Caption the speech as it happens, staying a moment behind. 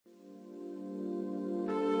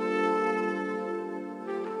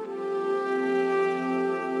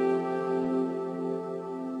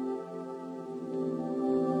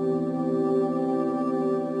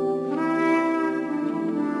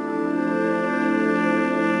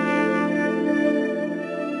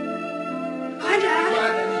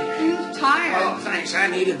Thanks,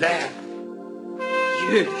 I needed that.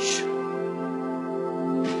 Huge.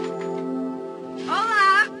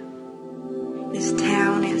 Hola! This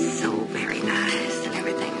town is so very nice, and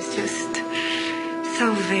everything is just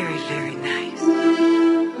so very, very nice.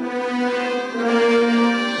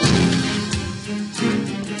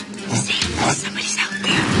 See, somebody's out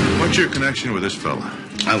there. What's your connection with this fella?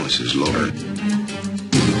 I was his lawyer.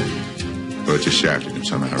 Oh, it's just shafted him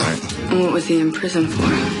somehow, right? And what was he in prison for?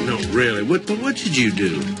 No, really. What did you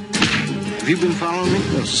do? Have you been following me?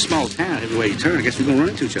 Well, it's a small town. Every way you turn, I guess we're going to run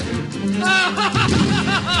into each other.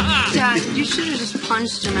 Dad, you should have just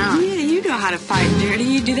punched him out. Yeah, you know how to fight dirty.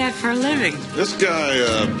 You do that for a living. This guy,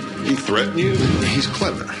 he threatened you? He's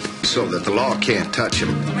clever, so that the law can't touch him.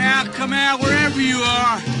 Come out, wherever you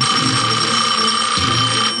are.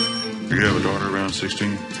 You have a daughter around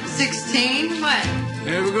 16? 16? What?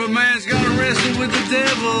 Every good man's got to wrestle with the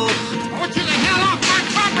devil. I want you the hell off my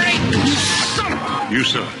property! You son of a... You,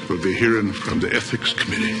 sir, will be hearing from the Ethics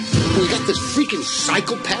Committee. We got this freaking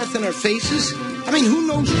psychopath in our faces? I mean, who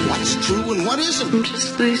knows what's true and what isn't? I'm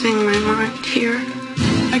just losing my mind here.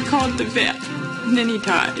 I called the vet, and then he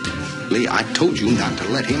died. Lee, I told you not to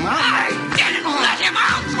let him out. I didn't let him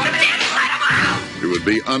out! I didn't let him out! It would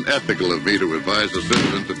be unethical of me to advise the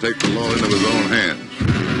citizen to take the law into his own hands.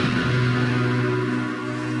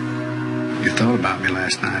 You thought about me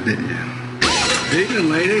last night, didn't you? Evening,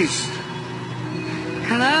 ladies.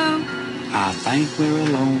 Hello? I think we're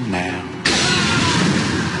alone now.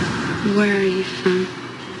 Where are you from?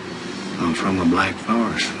 I'm from the Black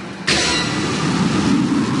Forest.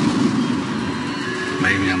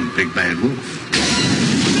 Maybe I'm a big bad wolf.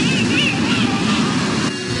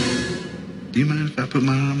 Do you mind if I put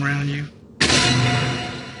my arm around you?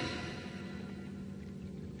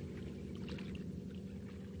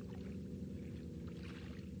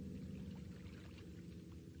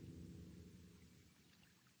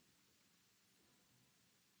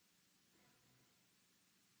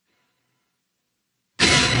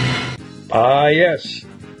 Ah, yes.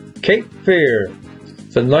 Cape Fear,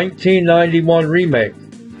 the 1991 remake.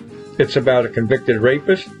 It's about a convicted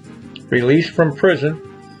rapist released from prison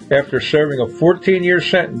after serving a 14-year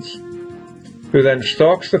sentence, who then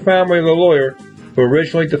stalks the family of the lawyer who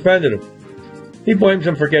originally defended him. He blames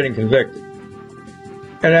him for getting convicted.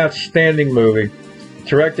 An outstanding movie,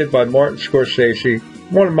 directed by Martin Scorsese,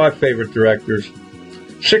 one of my favorite directors.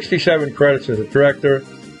 67 credits as a director,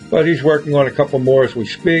 but he's working on a couple more as we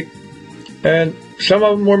speak. And some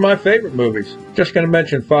of them were my favorite movies. Just going to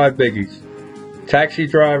mention 5 biggies. Taxi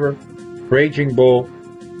Driver, Raging Bull,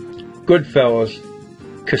 Goodfellas,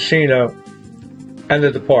 Casino, and The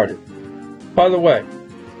Departed. By the way,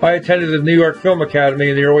 I attended the New York Film Academy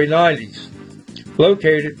in the early 90s,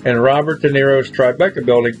 located in Robert De Niro's Tribeca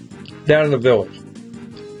building down in the Village.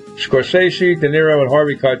 Scorsese, De Niro, and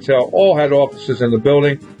Harvey Keitel all had offices in the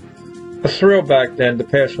building. A thrill back then to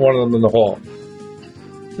pass one of them in the hall.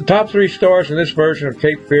 The top 3 stars in this version of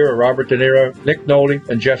Cape Fear are Robert De Niro, Nick Nolte,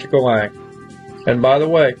 and Jessica Lange. And by the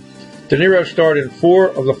way, De Niro starred in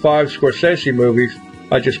 4 of the 5 Scorsese movies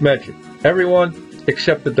I just mentioned. Everyone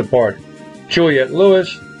except The Departed. Juliette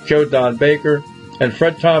Lewis, Joe Don Baker, and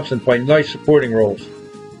Fred Thompson play nice supporting roles.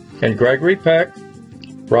 And Gregory Peck,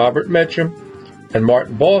 Robert Mitchum, and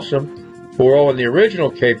Martin Balsam, who were all in the original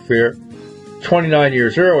Cape Fear 29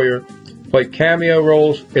 years earlier, play cameo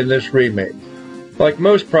roles in this remake. Like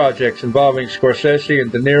most projects involving Scorsese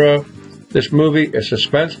and De Niro, this movie is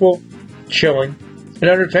suspenseful, chilling, and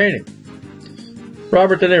entertaining.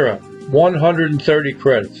 Robert De Niro, 130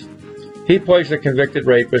 credits. He plays the convicted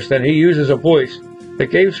rapist, and he uses a voice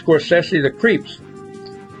that gave Scorsese the creeps.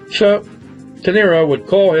 So, De Niro would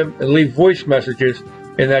call him and leave voice messages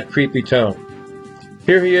in that creepy tone.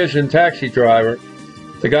 Here he is in Taxi Driver,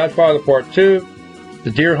 The Godfather Part 2,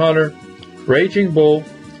 The Deer Hunter, Raging Bull,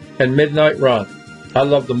 and Midnight Run. I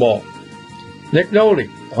love them all. Nick Nolte,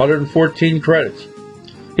 114 credits.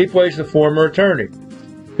 He plays the former attorney.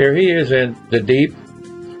 Here he is in The Deep,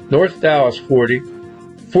 North Dallas 40,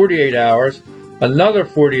 48 Hours, Another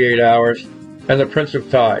 48 Hours, and The Prince of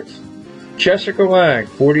Tides. Jessica Lange,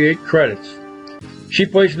 48 credits. She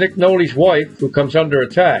plays Nick Nolte's wife, who comes under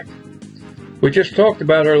attack. We just talked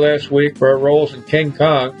about her last week for her roles in King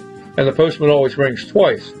Kong and The Postman Always Rings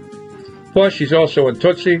Twice. Plus, she's also in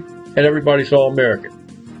Tootsie and Everybody's All-American.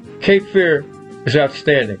 Cape Fear is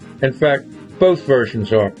outstanding. In fact, both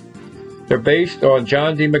versions are. They're based on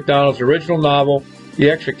John D. McDonald's original novel, The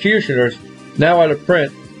Executioners, now out of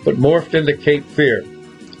print, but morphed into Cape Fear.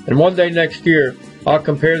 And one day next year, I'll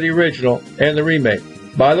compare the original and the remake.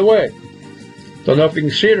 By the way, don't know if you can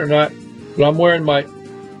see it or not, but I'm wearing my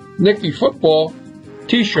Nicky Football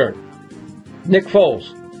t-shirt. Nick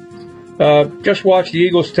Foles. Just watched the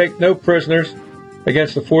Eagles take no prisoners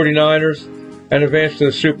against the 49ers and advance to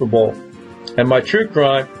the Super Bowl. And my true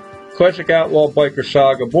crime, classic outlaw biker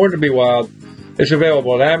saga, Born to be Wild, is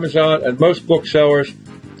available at Amazon and most booksellers.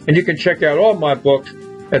 And you can check out all my books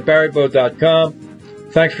at barrybowe.com.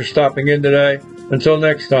 Thanks for stopping in today. Until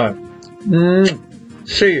next time.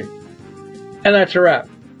 See you. And that's a wrap.